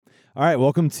All right,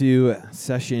 welcome to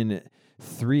session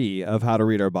 3 of How to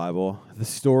Read Our Bible, the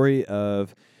story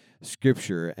of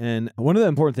Scripture. And one of the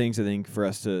important things I think for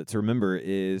us to remember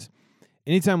is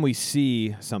anytime we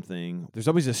see something, there's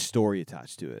always a story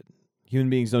attached to it. Human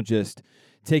beings don't just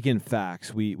take in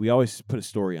facts. We always put a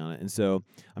story on it. And so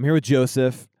I'm here with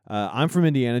Joseph. I'm from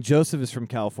Indiana. Joseph is from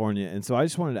California. And so I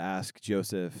just wanted to ask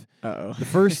Joseph,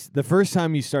 the first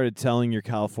time you started telling your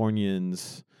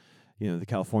Californians, the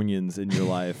Californians in your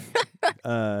life,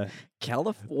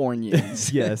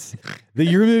 Californians. yes, that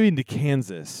you're moving to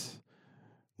Kansas.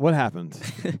 What happened?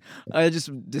 I just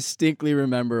distinctly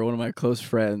remember one of my close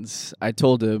friends. I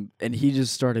told him, and he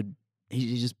just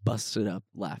busted up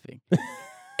laughing.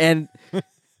 and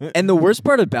the worst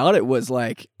part about it was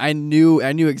like I knew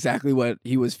exactly what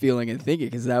he was feeling and thinking,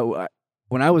 because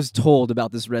when I was told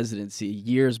about this residency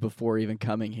years before even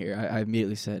coming here, I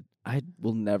immediately said, I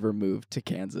will never move to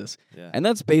Kansas. Yeah. And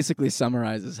that's basically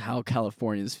summarizes how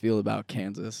Californians feel about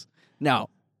Kansas. Now,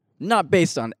 not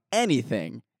based on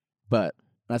anything, but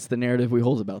that's the narrative we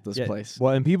hold about this place.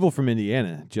 Well, and people from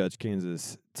Indiana judge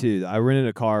Kansas too. I rented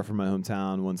a car from my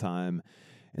hometown one time,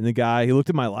 and the guy, he looked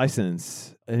at my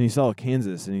license and he saw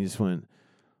Kansas and he just went,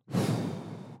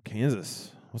 Kansas,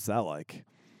 what's that like?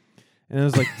 And I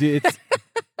was like, dude,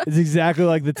 it's exactly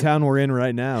like the town we're in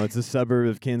right now. It's a suburb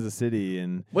of Kansas City.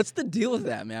 And what's the deal with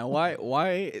that, man?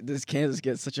 Why does Kansas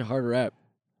get such a hard rep?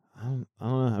 I don't know.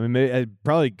 I mean,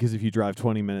 probably because if you drive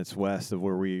 20 minutes west of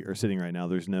where we are sitting right now,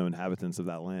 there's no inhabitants of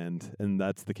that land, and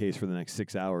that's the case for the next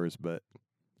 6 hours. But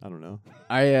I don't know.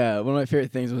 One of my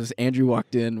favorite things was Andrew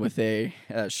walked in with a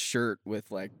shirt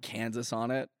with like Kansas on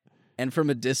it, and from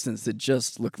a distance it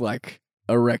just looked like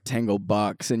a rectangle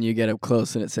box, and you get up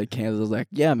close and it said Kansas. I was like,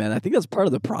 yeah, man, I think that's part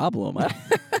of the problem.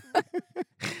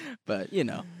 But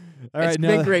All right, it's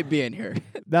been great being here.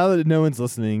 Now that no one's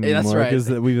listening anymore because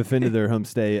we've offended their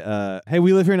homestay. Hey,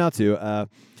 we live here now too. But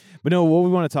no, what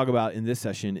we want to talk about in this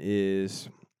session is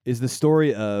the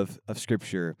story of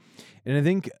Scripture. And I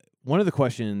think one of the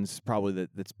questions probably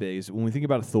that's big is when we think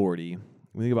about authority, when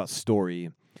we think about story,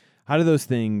 how do those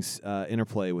things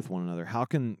interplay with one another? How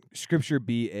can Scripture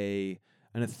be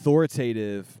an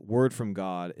authoritative word from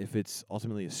God if it's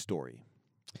ultimately a story?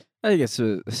 I think it's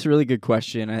a really good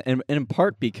question, and in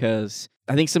part because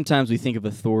I think sometimes we think of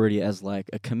authority as like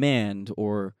a command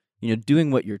or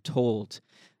doing what you're told.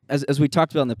 As we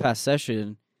talked about in the past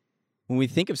session, when we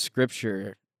think of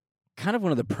Scripture, kind of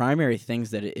one of the primary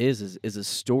things that it is a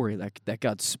story that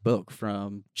God spoke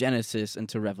from Genesis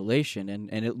into Revelation,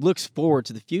 and it looks forward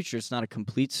to the future. It's not a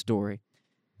complete story,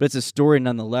 but it's a story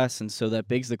nonetheless, and so that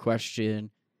begs the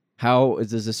question, how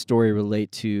does this story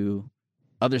relate to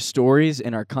other stories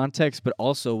in our context, but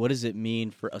also what does it mean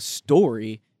for a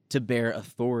story to bear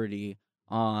authority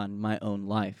on my own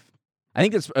life? I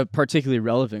think that's a particularly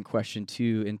relevant question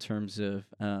too in terms of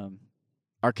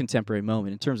our contemporary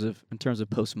moment, in terms of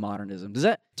postmodernism. Does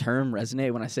that term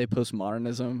resonate when I say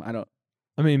postmodernism?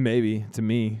 I mean, maybe to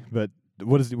me, but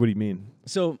what do you mean?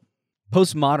 So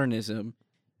postmodernism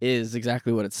is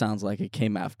exactly what it sounds like. It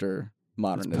came after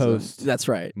modernism. That's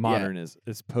right.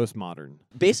 It's postmodern.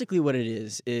 Basically what it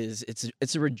is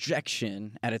it's a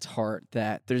rejection at its heart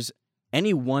that there's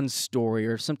any one story,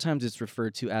 or sometimes it's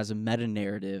referred to as a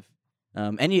meta-narrative,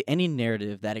 any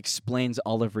narrative that explains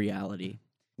all of reality.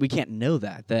 We can't know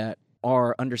that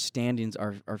our understandings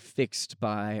are fixed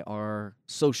by our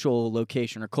social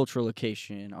location, our cultural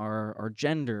location, our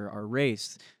gender, our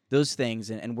race, those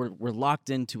things, and we're locked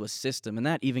into a system, and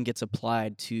that even gets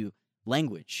applied to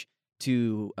language,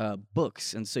 to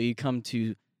books. And so you come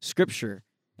to Scripture,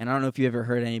 and I don't know if you ever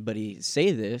heard anybody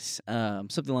say this,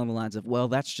 something along the lines of, well,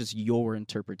 that's just your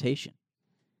interpretation.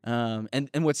 And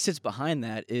what sits behind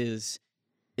that is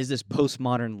this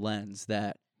postmodern lens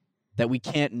that we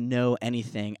can't know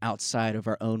anything outside of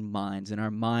our own minds, and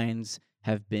our minds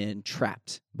have been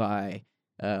trapped by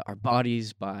our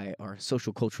bodies, by our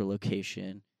social cultural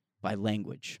location, by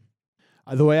language.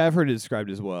 The way I've heard it described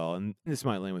as well, and this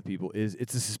might land with people, is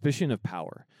it's a suspicion of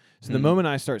power. So the moment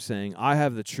I start saying, I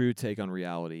have the true take on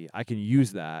reality, I can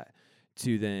use that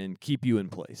to then keep you in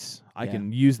place. I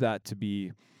can use that to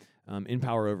be in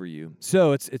power over you.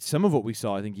 So it's some of what we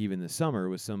saw, I think, even this summer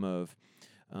with some of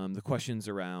the questions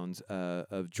around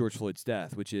of George Floyd's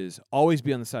death, which is always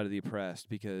be on the side of the oppressed,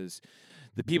 because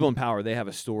the people in power, they have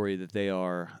a story that they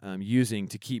are using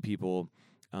to keep people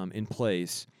in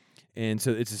place. And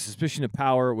so it's a suspicion of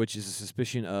power, which is a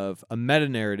suspicion of a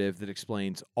meta-narrative that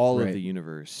explains all of the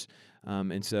universe.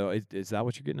 And so is that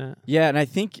what you're getting at? Yeah, and I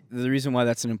think the reason why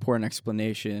that's an important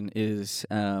explanation is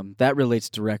that relates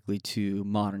directly to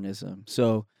modernism.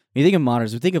 So when you think of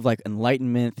modernism, think of like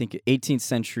Enlightenment, think of 18th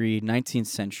century, 19th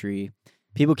century.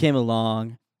 People came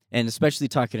along, and especially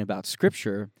talking about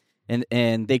Scripture,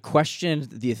 and they questioned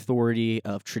the authority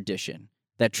of tradition.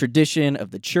 That tradition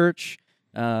of the church,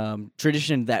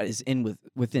 tradition that is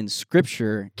within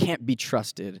Scripture can't be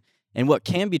trusted. And what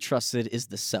can be trusted is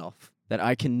the self, that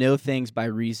I can know things by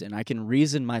reason. I can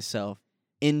reason myself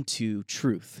into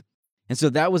truth. And so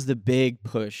that was the big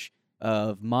push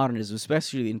of modernism,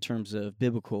 especially in terms of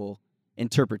biblical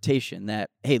interpretation, that,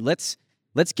 hey, let's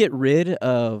get rid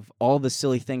of all the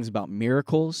silly things about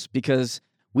miracles because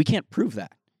we can't prove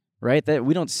that, right? That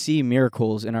we don't see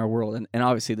miracles in our world. And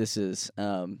obviously this is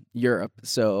Europe,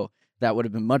 so that would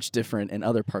have been much different in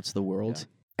other parts of the world. Yeah.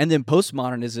 And then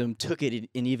postmodernism took it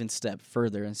an even step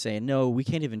further and saying, no, we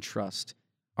can't even trust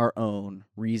our own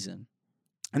reason.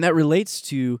 And that relates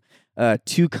to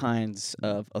two kinds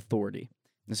of authority.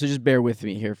 And so just bear with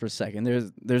me here for a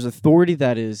second. There's authority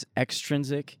that is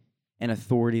extrinsic and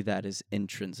authority that is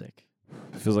intrinsic.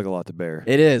 It feels like a lot to bear.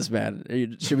 It is,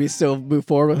 man. Should we still move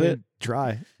forward with it?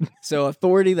 Try. So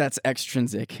authority that's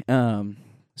extrinsic.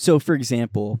 So for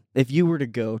example, if you were to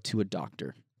go to a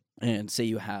doctor and say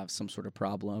you have some sort of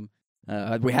problem,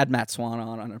 we had Matt Swan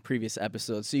on a previous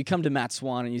episode. So you come to Matt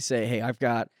Swan and you say, hey, I've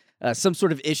got some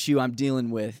sort of issue I'm dealing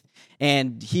with.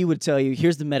 And he would tell you,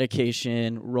 here's the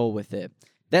medication, roll with it.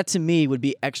 That to me would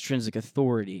be extrinsic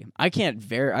authority. I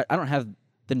don't have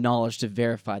the knowledge to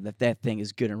verify that thing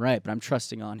is good and right, but I'm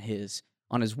trusting on his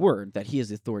word that he has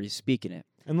the authority to speak in it.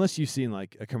 Unless you've seen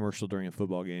like a commercial during a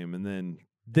football game, and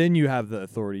then you have the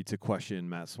authority to question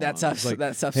Matt Swan. That's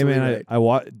absolutely hey man, right.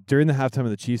 I during the halftime of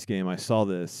the Chiefs game, I saw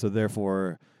this, so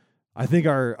therefore, I think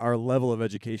our level of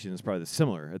education is probably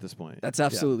similar at this point. That's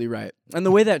absolutely right. And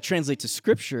the way that translates to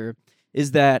Scripture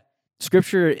is that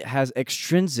Scripture has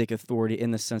extrinsic authority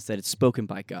in the sense that it's spoken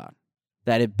by God,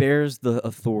 that it bears the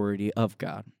authority of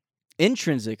God.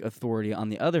 Intrinsic authority, on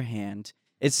the other hand,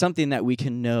 is something that we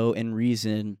can know and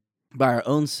reason by our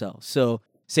own selves. So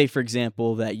say, for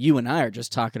example, that you and I are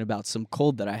just talking about some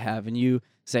cold that I have, and you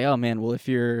say, oh man, well, if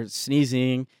you're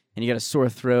sneezing and you got a sore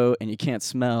throat and you can't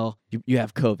smell, you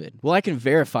have COVID. Well, I can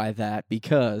verify that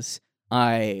because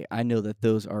I know that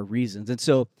those are reasons. And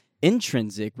so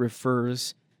intrinsic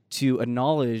refers to a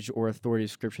knowledge or authority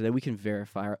of Scripture that we can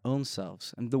verify our own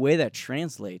selves. And the way that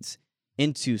translates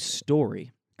into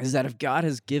story is that if God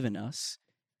has given us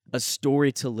a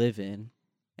story to live in,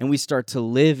 and we start to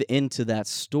live into that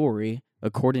story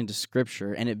according to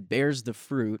Scripture, and it bears the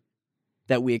fruit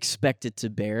that we expect it to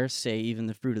bear, say even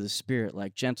the fruit of the Spirit,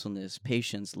 like gentleness,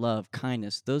 patience, love,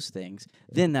 kindness, those things,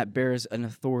 then that bears an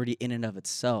authority in and of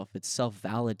itself. It's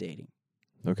self-validating.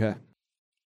 Okay.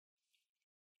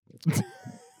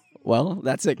 Well,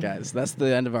 that's it, guys. That's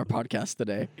the end of our podcast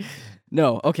today.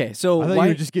 No, okay. So I thought you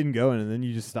were just getting going, and then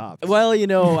you just stopped. Well,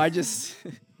 I just.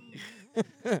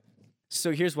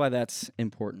 So here's why that's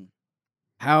important.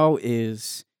 How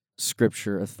is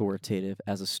Scripture authoritative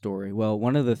as a story? Well,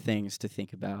 one of the things to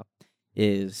think about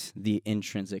is the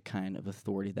intrinsic kind of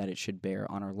authority that it should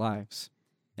bear on our lives.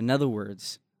 In other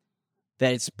words,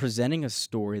 that it's presenting a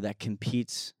story that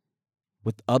competes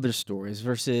with other stories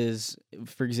versus,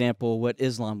 for example, what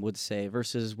Islam would say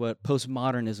versus what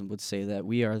postmodernism would say, that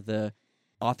we are the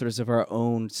authors of our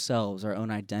own selves, our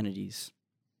own identities.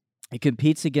 It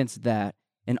competes against that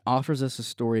and offers us a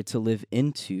story to live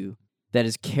into that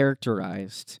is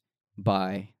characterized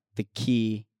by the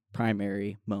key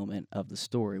primary moment of the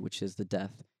story, which is the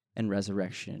death and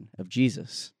resurrection of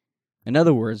Jesus. In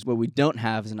other words, what we don't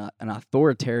have is an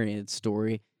authoritarian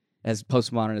story, as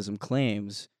postmodernism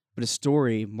claims, but a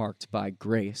story marked by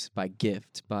grace, by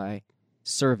gift, by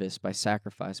service, by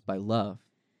sacrifice, by love.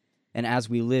 And as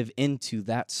we live into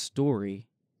that story,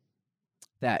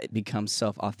 that it becomes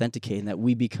self-authenticating, that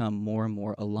we become more and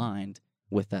more aligned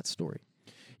with that story.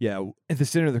 Yeah, at the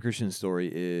center of the Christian story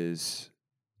is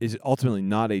ultimately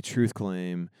not a truth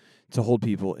claim to hold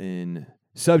people in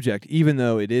subject, even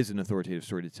though it is an authoritative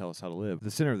story to tell us how to live. The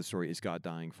center of the story is God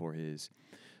dying for his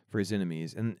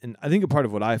enemies. And I think a part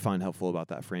of what I find helpful about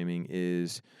that framing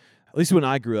is, at least when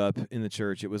I grew up in the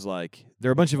church, it was like there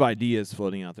are a bunch of ideas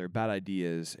floating out there, bad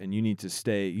ideas, and you need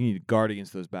to guard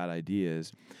against those bad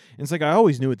ideas. And it's like I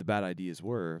always knew what the bad ideas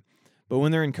were, but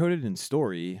when they're encoded in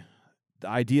story, the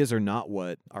ideas are not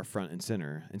what are front and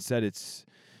center. Instead,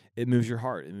 it moves your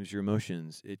heart, it moves your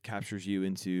emotions, it captures you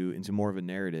into more of a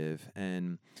narrative.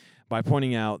 And by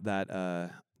pointing out that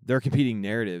there are competing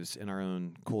narratives in our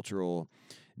own cultural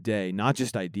day, not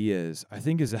just ideas, I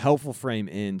think is a helpful frame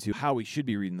into how we should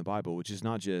be reading the Bible, which is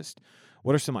not just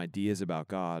what are some ideas about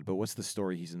God, but what's the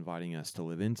story he's inviting us to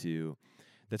live into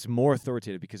that's more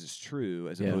authoritative because it's true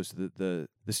as opposed to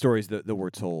the stories that we're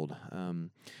told.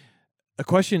 A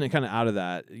question kind of out of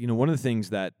that, one of the things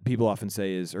that people often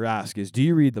say is, or ask is, do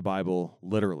you read the Bible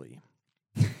literally?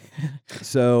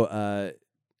 So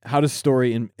how does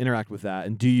story interact with that?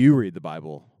 And do you read the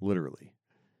Bible literally?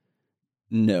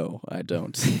 No, I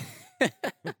don't.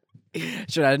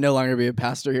 Should I no longer be a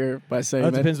pastor here by saying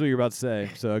That depends what you're about to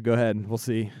say. So go ahead. We'll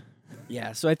see.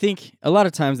 Yeah, so I think a lot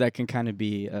of times that can kind of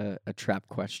be a trap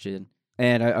question.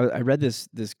 And I read this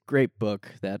great book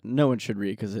that no one should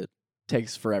read because it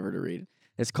takes forever to read.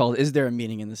 It's called Is There a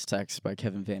Meaning in This Text by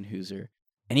Kevin Van Hooser.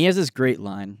 And he has this great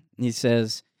line. He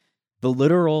says, the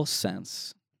literal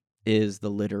sense is the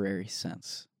literary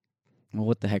sense. Well,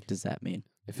 what the heck does that mean?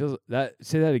 It feels that.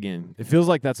 Say that again. It feels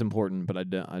like that's important, but I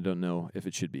don't know if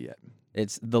it should be yet.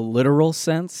 It's the literal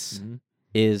sense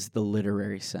is the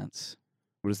literary sense.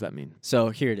 What does that mean? So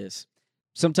here it is.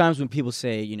 Sometimes when people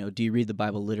say, do you read the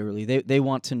Bible literally? They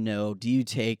want to know, do you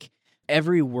take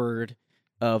every word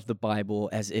of the Bible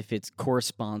as if it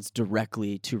corresponds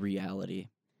directly to reality?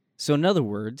 So in other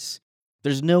words,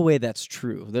 there's no way that's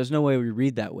true. There's no way we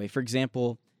read that way. For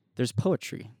example, there's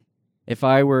poetry. If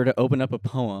I were to open up a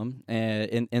poem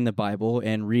in the Bible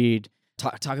and read,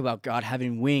 talk about God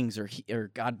having wings or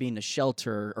God being a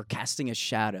shelter or casting a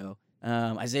shadow,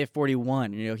 Isaiah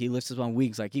 41, he lifts us on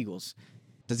wings like eagles.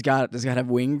 Does God have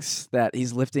wings that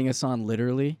he's lifting us on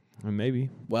literally? Maybe.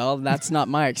 Well, that's not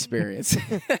my experience.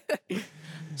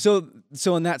 So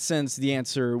in that sense, the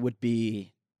answer would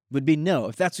be no.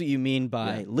 If that's what you mean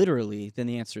by literally, then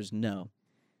the answer is no.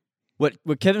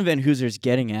 What Kevin Van Hooser is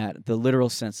getting at, the literal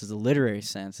sense is the literary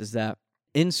sense, is that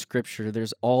in Scripture,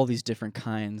 there's all these different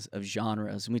kinds of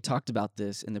genres. And we talked about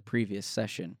this in the previous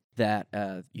session, that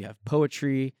you have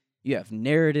poetry, you have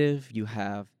narrative, you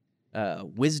have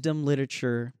wisdom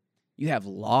literature, you have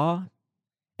law,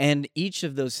 and each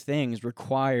of those things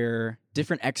require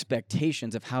different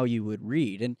expectations of how you would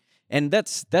read. And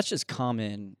that's just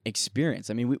common experience.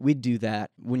 I mean, we do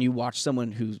that when you watch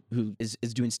someone who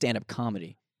is doing stand-up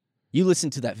comedy. You listen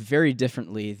to that very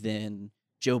differently than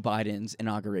Joe Biden's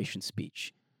inauguration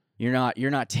speech. You're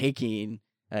not taking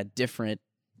different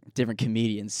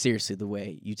comedians seriously the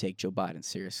way you take Joe Biden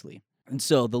seriously. And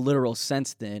so the literal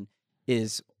sense then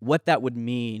is what that would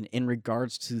mean in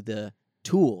regards to the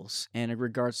tools and in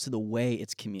regards to the way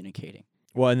it's communicating.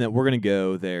 Well, and then we're going to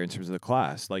go there in terms of the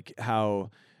class, like how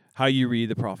you read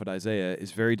the prophet Isaiah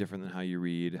is very different than how you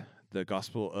read the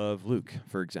Gospel of Luke,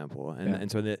 for example.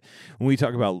 And so that when we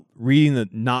talk about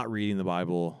not reading the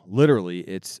Bible literally,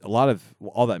 it's a lot of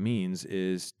all that means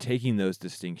is taking those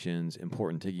distinctions,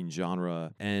 taking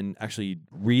genre, and actually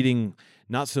reading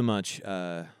not so much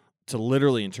to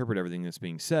literally interpret everything that's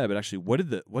being said, but actually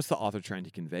what's the author trying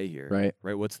to convey here?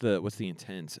 Right? What's the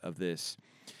intent of this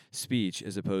speech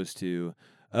as opposed to,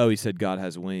 oh, he said God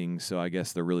has wings, so I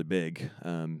guess they're really big.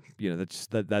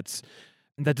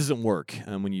 That doesn't work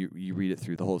when you read it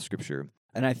through the whole Scripture.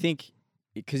 And I think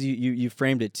because you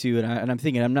framed it too, and I'm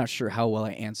thinking I'm not sure how well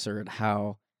I answered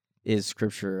how is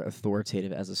Scripture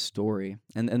authoritative as a story,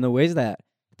 and the ways that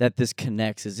this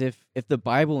connects is if the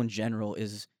Bible in general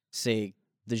is, say,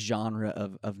 the genre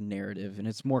of narrative, and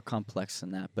it's more complex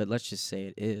than that, but let's just say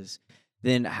it is,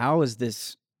 then how is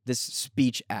this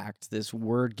speech act, this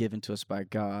word given to us by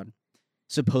God,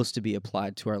 supposed to be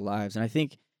applied to our lives? And I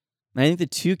think the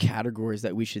two categories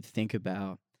that we should think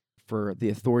about for the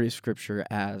authority of Scripture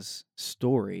as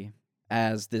story,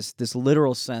 as this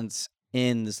literal sense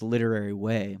in this literary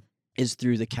way, is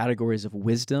through the categories of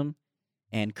wisdom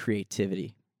and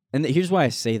creativity. And here's why I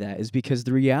say that, is because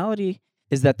the reality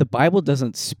is that the Bible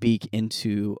doesn't speak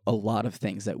into a lot of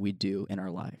things that we do in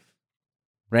our life,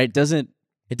 right?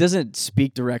 It doesn't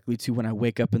speak directly to when I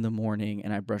wake up in the morning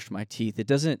and I brush my teeth. It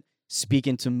doesn't speak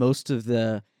into most of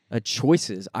the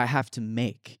choices I have to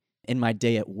make in my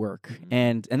day at work.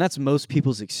 And that's most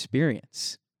people's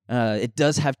experience. It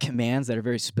does have commands that are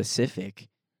very specific,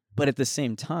 but at the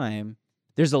same time,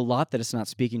 there's a lot that it's not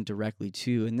speaking directly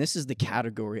to. And this is the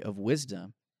category of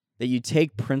wisdom, that you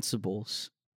take principles,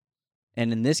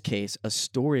 and in this case, a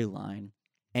storyline,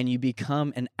 and you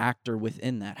become an actor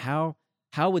within that. How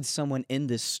would someone in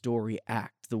this story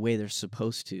act the way they're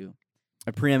supposed to?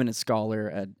 A preeminent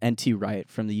scholar, N.T. Wright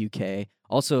from the UK,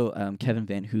 also Kevin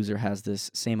Van Hooser has this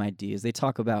same idea. They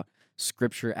talk about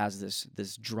Scripture as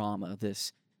this drama,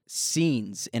 this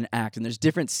scenes in act, and there's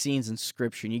different scenes in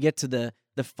Scripture, and you get to the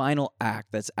final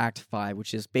act, that's Act 5,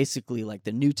 which is basically like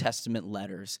the New Testament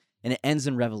letters, and it ends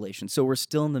in Revelation. So we're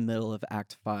still in the middle of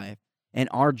Act 5, and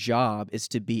our job is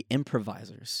to be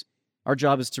improvisers. Our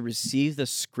job is to receive the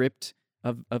script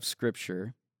of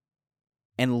Scripture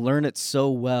and learn it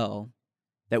so well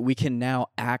that we can now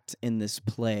act in this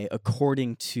play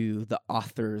according to the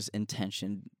author's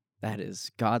intention, that is,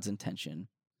 God's intention.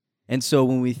 And so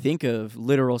when we think of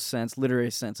literal sense, literary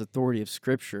sense, authority of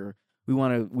Scripture, we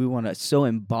want to so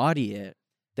embody it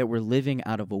that we're living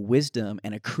out of a wisdom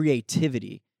and a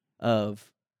creativity of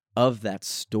that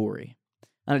story.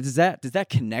 Does that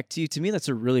connect to you? To me, that's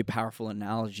a really powerful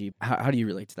analogy. How do you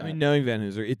relate to that? I mean, knowing Van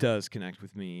Hooser, it does connect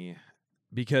with me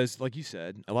because, like you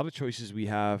said, a lot of choices we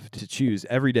have to choose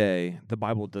every day, the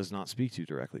Bible does not speak to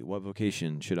directly. What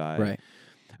vocation should I? Right.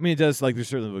 I mean, it does. Like, there's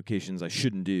certain vocations I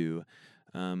shouldn't do.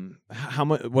 How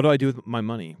much? What do I do with my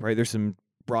money? Right. There's some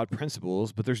broad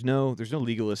principles, but there's no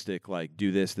legalistic like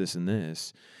do this, this, and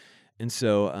this. And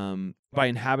so, by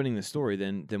inhabiting the story,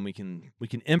 then we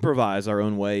can improvise our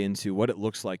own way into what it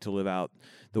looks like to live out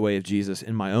the way of Jesus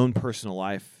in my own personal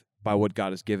life by what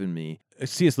God has given me. A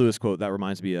C.S. Lewis quote that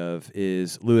reminds me of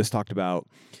is Lewis talked about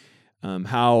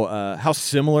how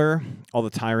similar all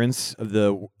the tyrants of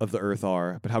the earth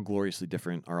are, but how gloriously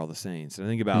different are all the saints. And I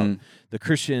think about the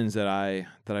Christians that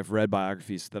I've read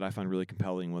biographies that I find really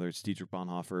compelling, whether it's Dietrich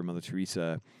Bonhoeffer or Mother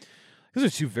Teresa. Those are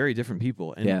two very different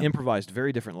people and improvised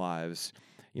very different lives.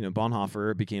 You know,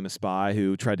 Bonhoeffer became a spy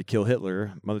who tried to kill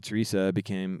Hitler. Mother Teresa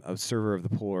became a server of the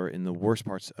poor in the worst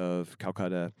parts of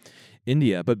Calcutta,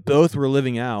 India. But both were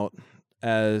living out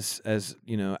as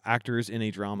you know, actors in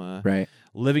a drama, right,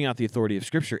 living out the authority of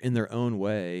Scripture in their own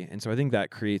way. And so I think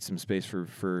that creates some space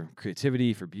for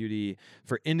creativity, for beauty,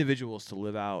 for individuals to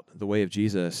live out the way of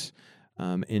Jesus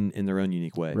in their own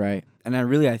unique way. Right. And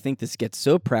I think this gets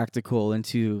so practical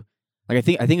into, like, I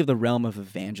think of the realm of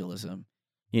evangelism.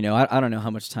 You know, I don't know how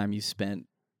much time you spent,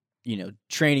 you know,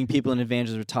 training people in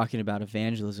evangelism or talking about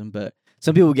evangelism, but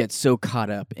some people get so caught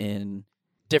up in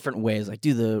different ways, like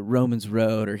do the Romans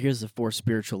road, or here's the 4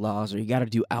 spiritual laws, or you got to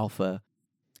do alpha.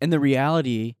 And the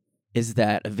reality is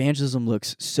that evangelism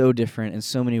looks so different in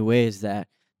so many ways that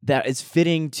is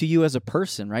fitting to you as a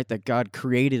person, right? That God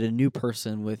created a new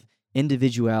person with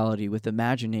individuality, with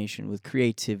imagination, with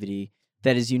creativity,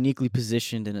 that is uniquely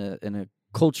positioned in a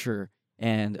culture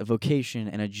and a vocation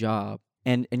and a job.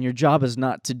 And your job is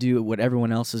not to do what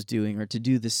everyone else is doing or to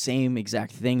do the same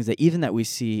exact things that we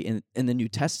see in the New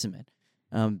Testament.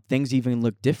 Things even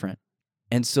look different.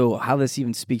 And so how this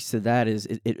even speaks to that is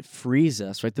it frees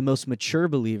us, right? The most mature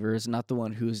believer is not the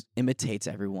one who imitates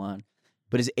everyone,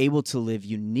 but is able to live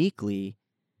uniquely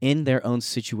in their own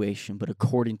situation, but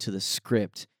according to the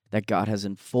script that God has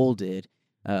unfolded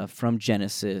from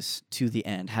Genesis to the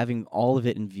end, having all of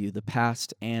it in view, the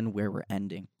past and where we're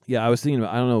ending. Yeah, I was thinking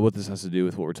about, I don't know what this has to do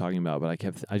with what we're talking about, but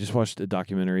I just watched a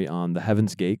documentary on the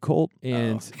Heaven's Gate cult,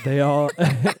 and they all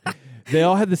they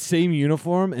all had the same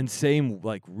uniform and same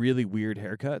like really weird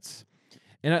haircuts.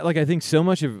 And I think so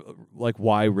much of like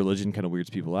why religion kind of weirds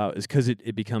people out is because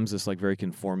it becomes this like very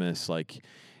conformist, like,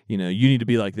 you know, you need to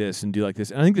be like this and do like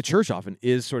this. And I think the church often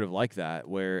is sort of like that,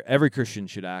 where every Christian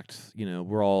should act, you know,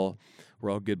 we're all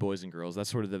good boys and girls.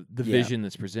 That's sort of the vision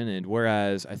that's presented.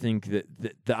 Whereas I think that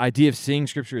the idea of seeing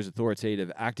Scripture as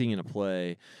authoritative, acting in a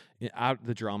play, out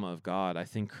the drama of God, I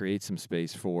think creates some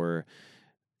space for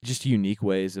just unique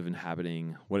ways of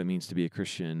inhabiting what it means to be a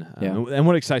Christian. And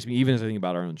what excites me, even as I think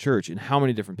about our own church, and how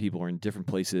many different people are in different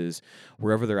places,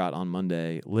 wherever they're at on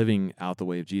Monday, living out the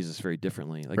way of Jesus very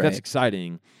differently. Like, that's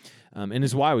exciting, and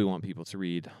is why we want people to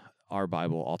read our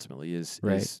Bible ultimately, is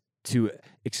to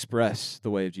express the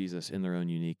way of Jesus in their own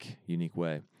unique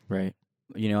way. Right.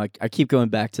 You know, I keep going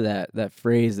back to that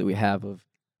phrase that we have of,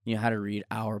 you know, how to read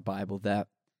our Bible, that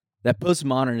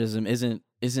postmodernism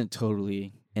isn't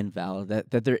totally invalid,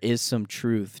 that there is some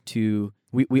truth to,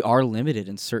 we are limited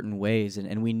in certain ways,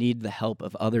 and we need the help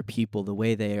of other people, the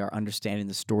way they are understanding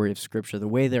the story of Scripture, the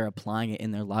way they're applying it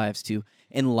in their lives to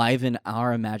enliven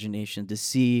our imagination, to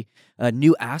see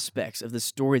new aspects of the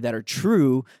story that are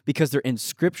true because they're in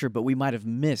Scripture, but we might have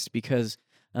missed because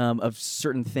of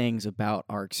certain things about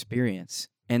our experience.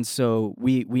 And so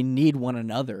we need one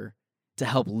another to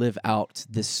help live out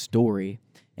this story.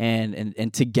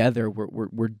 And together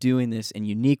we're doing this in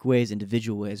unique ways,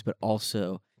 individual ways, but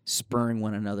also spurring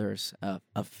one another's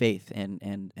of faith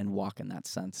and walk in that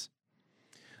sense.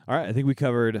 All right, I think we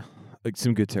covered like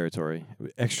some good territory,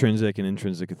 extrinsic and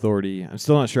intrinsic authority. I'm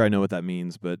still not sure I know what that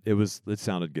means, but it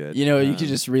sounded good. You know, you could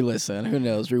just re-listen. Who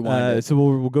knows? Rewind it. So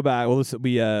we'll go back. Well,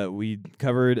 we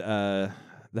covered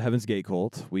the Heaven's Gate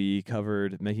cult. We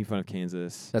covered making fun of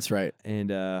Kansas. That's right. And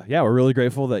we're really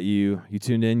grateful that you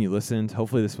tuned in, you listened.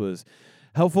 Hopefully this was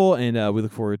helpful, and we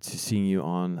look forward to seeing you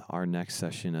on our next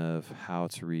session of How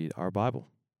to Read Our Bible.